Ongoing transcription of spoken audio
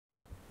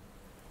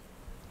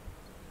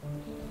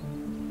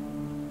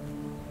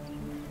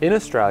In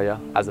Australia,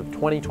 as of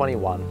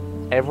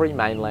 2021, every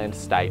mainland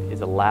state is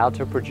allowed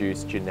to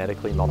produce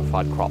genetically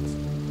modified crops.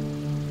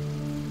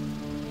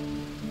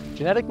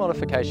 Genetic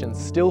modification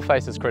still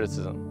faces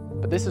criticism,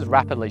 but this is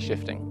rapidly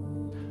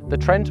shifting. The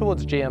trend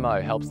towards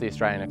GMO helps the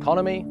Australian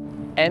economy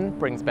and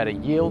brings better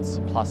yields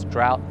plus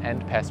drought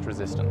and pest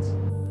resistance.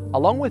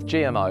 Along with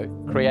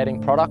GMO,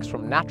 creating products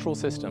from natural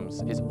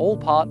systems is all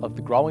part of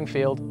the growing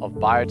field of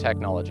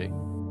biotechnology.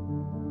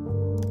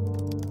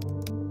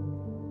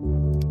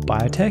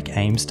 Biotech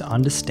aims to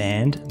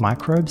understand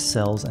microbes,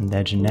 cells and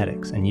their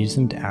genetics and use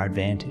them to our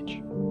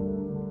advantage.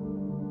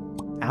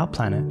 Our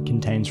planet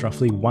contains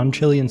roughly 1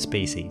 trillion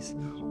species,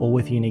 all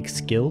with unique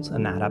skills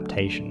and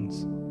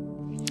adaptations.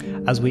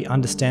 As we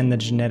understand the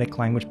genetic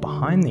language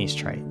behind these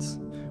traits,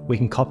 we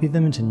can copy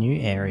them into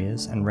new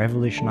areas and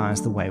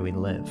revolutionize the way we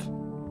live.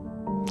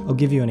 I'll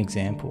give you an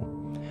example.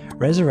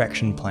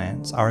 Resurrection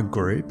plants are a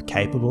group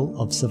capable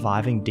of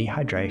surviving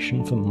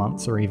dehydration for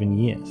months or even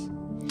years.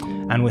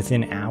 And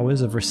within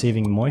hours of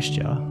receiving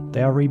moisture,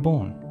 they are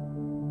reborn.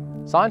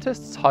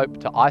 Scientists hope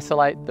to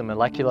isolate the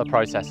molecular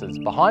processes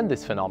behind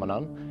this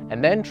phenomenon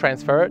and then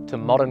transfer it to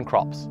modern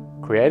crops,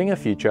 creating a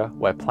future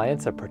where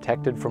plants are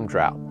protected from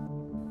drought.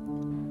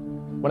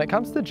 When it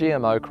comes to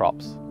GMO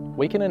crops,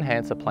 we can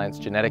enhance a plant's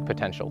genetic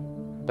potential,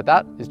 but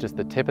that is just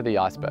the tip of the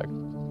iceberg.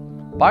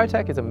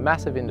 Biotech is a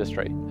massive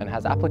industry and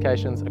has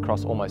applications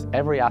across almost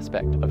every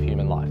aspect of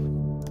human life.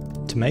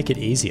 To make it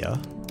easier,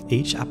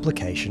 each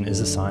application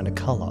is assigned a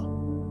colour.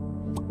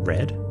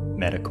 Red,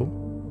 medical;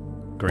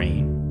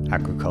 green,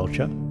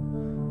 agriculture;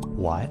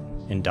 white,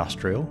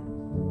 industrial;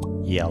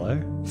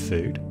 yellow,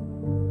 food;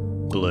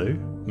 blue,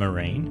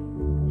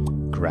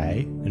 marine;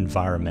 grey,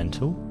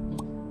 environmental;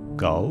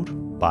 gold,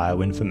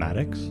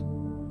 bioinformatics;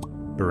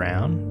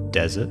 brown,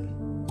 desert;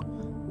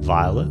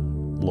 violet,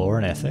 law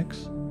and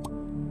ethics;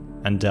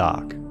 and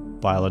dark,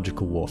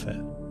 biological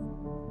warfare.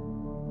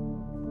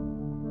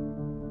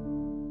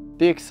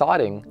 The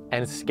exciting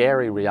and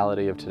scary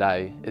reality of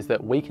today is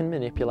that we can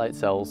manipulate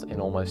cells in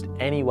almost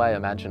any way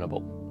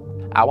imaginable.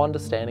 Our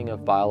understanding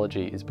of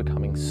biology is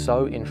becoming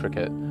so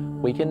intricate,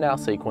 we can now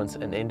sequence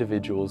an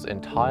individual's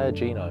entire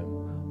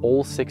genome,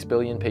 all 6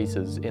 billion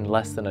pieces, in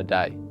less than a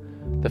day.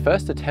 The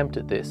first attempt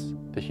at this,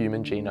 the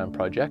Human Genome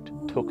Project,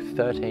 took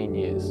 13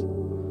 years.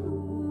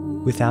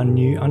 With our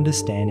new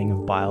understanding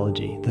of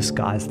biology, the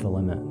sky's the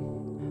limit.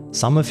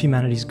 Some of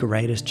humanity's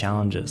greatest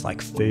challenges,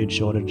 like food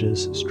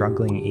shortages,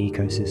 struggling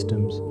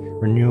ecosystems,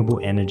 renewable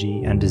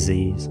energy and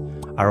disease,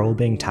 are all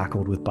being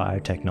tackled with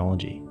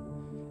biotechnology.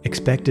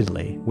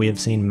 Expectedly, we have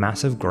seen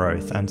massive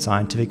growth and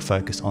scientific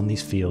focus on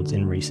these fields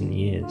in recent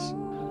years.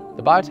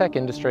 The biotech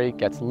industry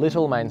gets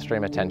little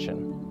mainstream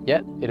attention,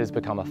 yet it has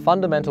become a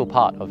fundamental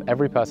part of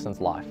every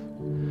person's life.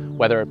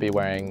 Whether it be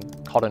wearing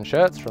cotton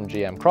shirts from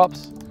GM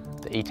crops,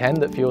 the E10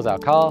 that fuels our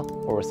car,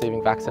 or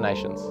receiving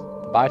vaccinations,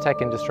 the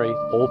biotech industry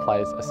all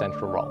plays a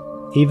central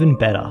role. Even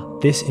better,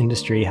 this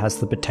industry has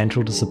the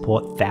potential to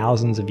support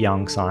thousands of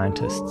young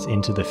scientists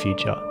into the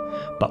future,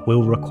 but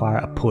will require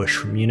a push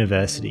from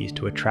universities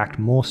to attract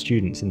more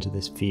students into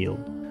this field.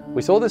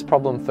 We saw this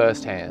problem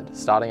firsthand,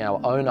 starting our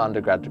own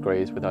undergrad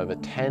degrees with over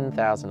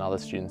 10,000 other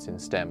students in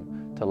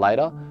STEM, to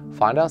later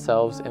find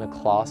ourselves in a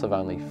class of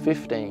only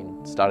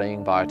 15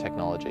 studying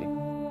biotechnology.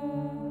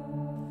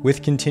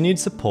 With continued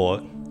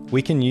support,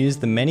 we can use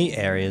the many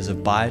areas of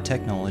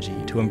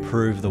biotechnology to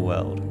improve the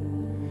world.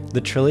 The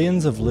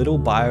trillions of little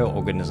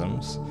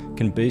bioorganisms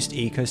can boost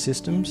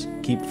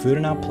ecosystems, keep food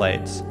on our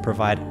plates,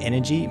 provide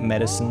energy,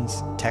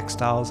 medicines,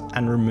 textiles,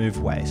 and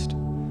remove waste.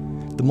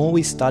 The more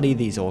we study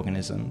these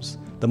organisms,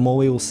 the more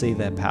we will see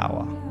their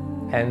power.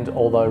 And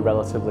although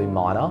relatively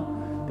minor,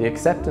 the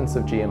acceptance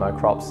of GMO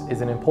crops is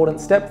an important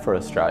step for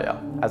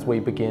Australia as we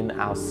begin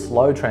our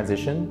slow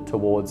transition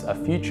towards a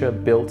future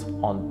built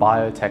on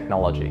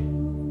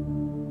biotechnology.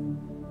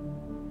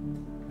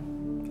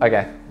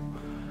 Okay.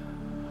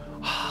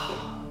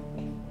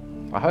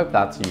 I hope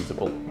that's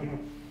usable.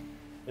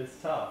 It's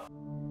tough.